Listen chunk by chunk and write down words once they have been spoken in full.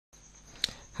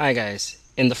Hi guys,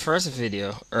 in the first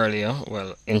video earlier,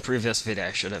 well in previous video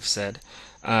I should have said,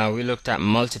 we looked at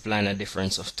multiplying a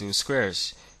difference of two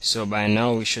squares. So by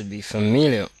now we should be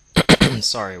familiar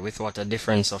sorry, with what a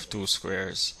difference of two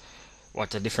squares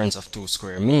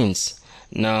means.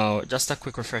 Now just a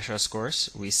quick refresher course,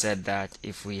 we said that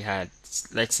if we had,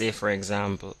 let's say for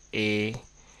example, A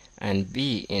and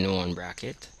B in one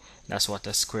bracket, that's what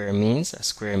a square means. A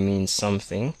square means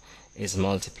something is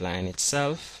multiplying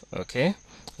itself. Okay,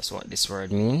 that's what this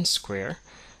word means, square,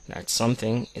 that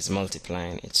something is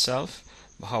multiplying itself.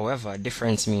 However,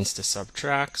 difference means to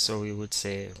subtract, so we would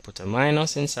say put a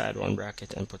minus inside one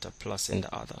bracket and put a plus in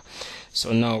the other.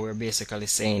 So now we're basically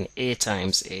saying A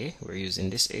times A, we're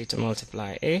using this A to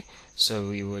multiply A, so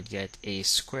we would get A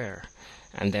square.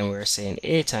 And then we're saying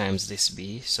A times this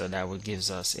B, so that would gives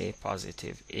us a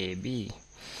positive AB.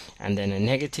 And then a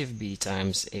negative B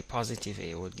times a positive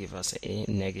A would give us a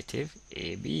negative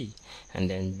AB. And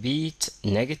then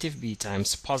negative B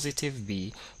times positive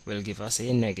B will give us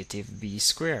a negative B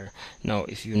square. Now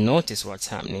if you notice what's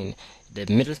happening, the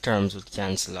middle terms would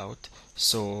cancel out.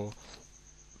 So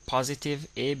positive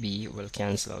AB will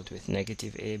cancel out with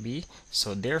negative AB.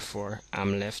 So therefore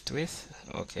I'm left with,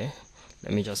 okay,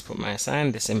 let me just put my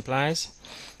sign, this implies.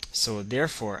 So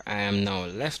therefore I am now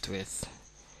left with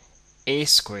A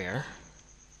square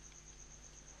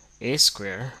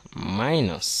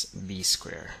minus B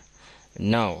square.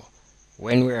 Now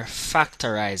when we're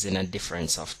factorizing a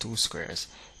difference of two squares,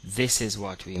 this is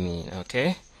what we mean.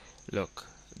 Okay, look,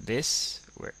 this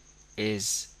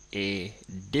is a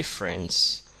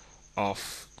difference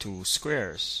of two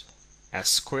squares, a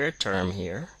square term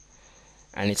here,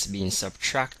 and it's being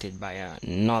subtracted by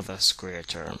another square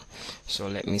term. So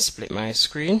let me split my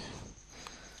screen.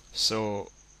 So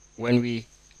when we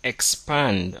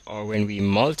expand or when we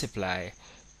multiply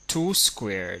 2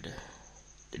 squared,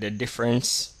 the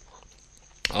difference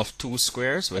of two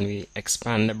squares, when we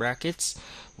expand the brackets,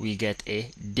 we get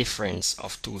a difference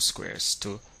of two squares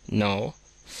to now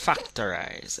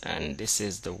factorize. And this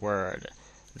is the word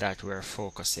that we're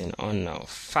focusing on now,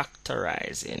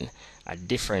 factorizing a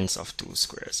difference of two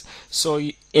squares. So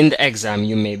in the exam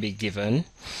you may be given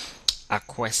a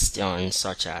question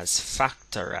such as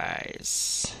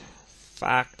factorize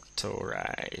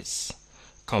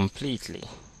completely.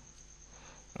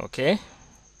 Okay,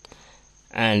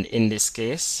 and in this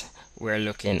case we're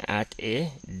looking at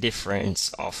a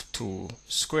difference of two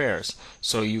squares.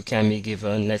 So you can be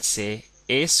given, let's say,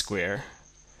 A square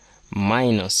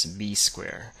minus B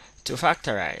square to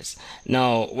factorize.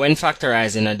 Now when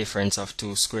factorizing a difference of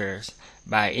two squares,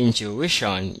 by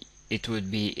intuition it would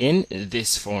be in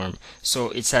this form. So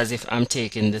it's as if I'm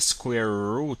taking the square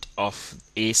root of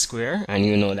A square, and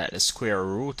you know that the square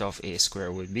root of A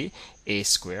square would be A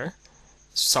square,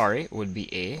 would be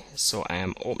A. So I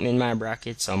am opening my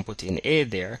bracket, so I'm putting A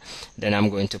there, then I'm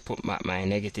going to put my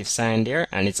negative sign there,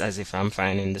 and it's as if I'm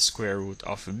finding the square root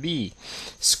of B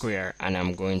square, and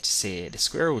I'm going to say the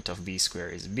square root of B square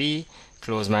is B,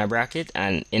 close my bracket,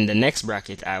 and in the next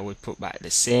bracket I would put back the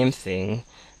same thing,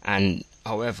 and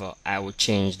however I would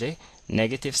change the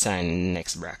negative sign in the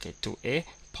next bracket to a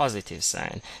positive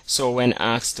sign. So when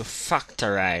asked to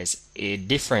factorize a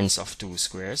difference of two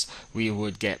squares, we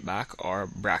would get back our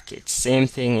bracket. Same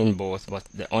thing in both, but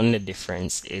the only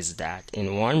difference is that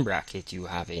in one bracket you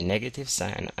have a negative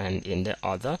sign and in the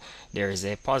other there is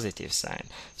a positive sign.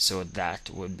 So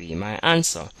that would be my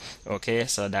answer. Okay,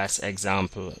 so that's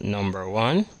example number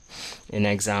 1. In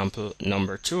example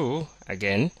number 2,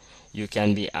 again, you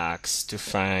can be asked to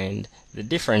find the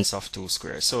difference of two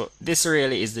squares. So this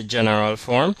really is the general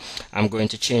form. I'm going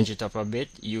to change it up a bit.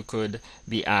 You could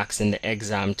be asked in the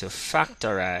exam to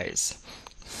factorize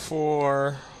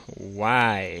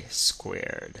 4y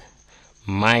squared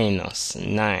minus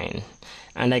 9.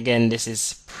 And again, this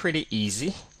is pretty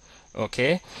easy.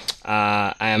 Okay,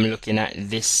 I am looking at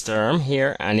this term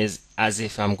here, and is as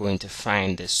if I'm going to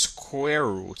find the square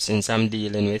root. Since I'm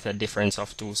dealing with a difference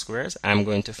of two squares, I'm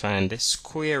going to find the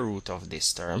square root of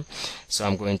this term. So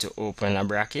I'm going to open a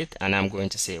bracket and I'm going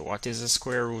to say, what is the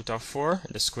square root of 4?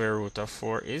 The square root of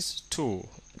 4 is 2.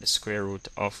 The square root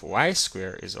of y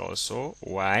square is also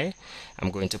y.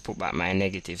 I'm going to put back my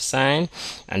negative sign,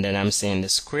 and then I'm saying the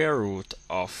square root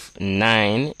of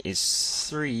 9 is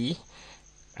 3.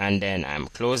 And then I'm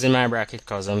closing my bracket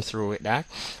because I'm through with that.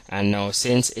 And now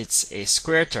since it's a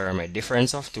square term, a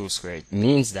difference of two squares, it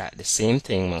means that the same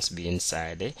thing must be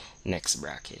inside the next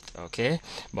bracket. Okay,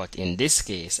 but in this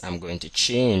case I'm going to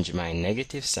change my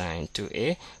negative sign to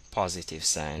a positive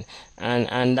sign,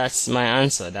 and that's my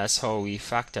answer. That's how we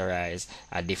factorize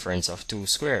a difference of two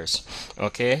squares.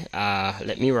 Okay,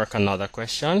 let me work another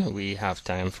question. We have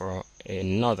time for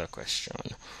another question.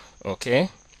 Okay,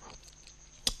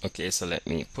 so let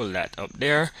me pull that up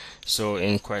there. So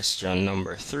in question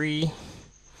number three,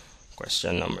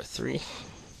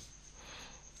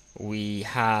 we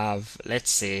have,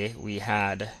 let's say we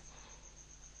had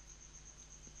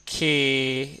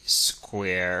k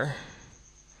square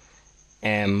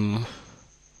m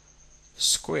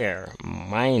square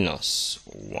minus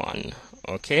 1.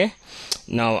 Okay,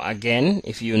 now again,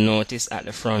 if you notice at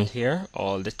the front here,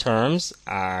 all the terms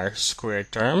are square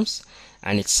terms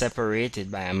and it's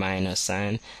separated by a minus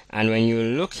sign, and when you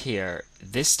look here,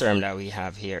 this term that we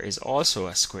have here is also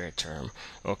a square term.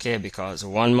 Okay, because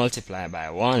 1 multiplied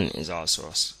by 1 is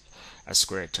also a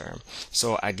square term.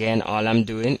 So again, all I'm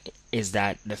doing is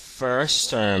that the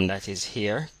first term that is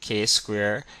here, k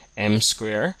square m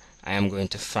square, I am going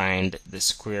to find the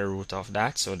square root of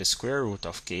that. So the square root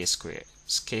of k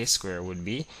square would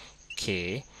be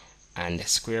k, and the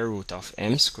square root of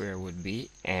m square would be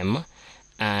m,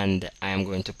 and I am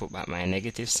going to put back my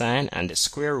negative sign, and the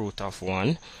square root of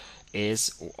 1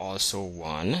 is also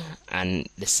 1, and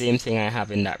the same thing I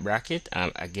have in that bracket,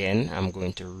 again I'm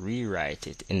going to rewrite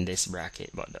it in this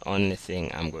bracket, but the only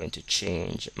thing I'm going to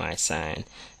change my sign,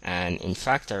 and in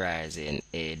factorizing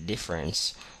a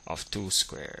difference of two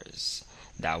squares,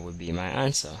 that would be my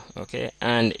answer. Okay,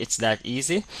 and it's that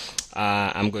easy.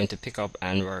 I'm going to pick up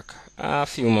and work a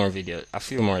few more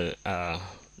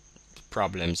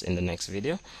problems in the next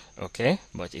video. Okay,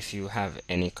 but if you have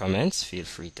any comments, feel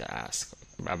free to ask.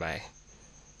 Bye bye.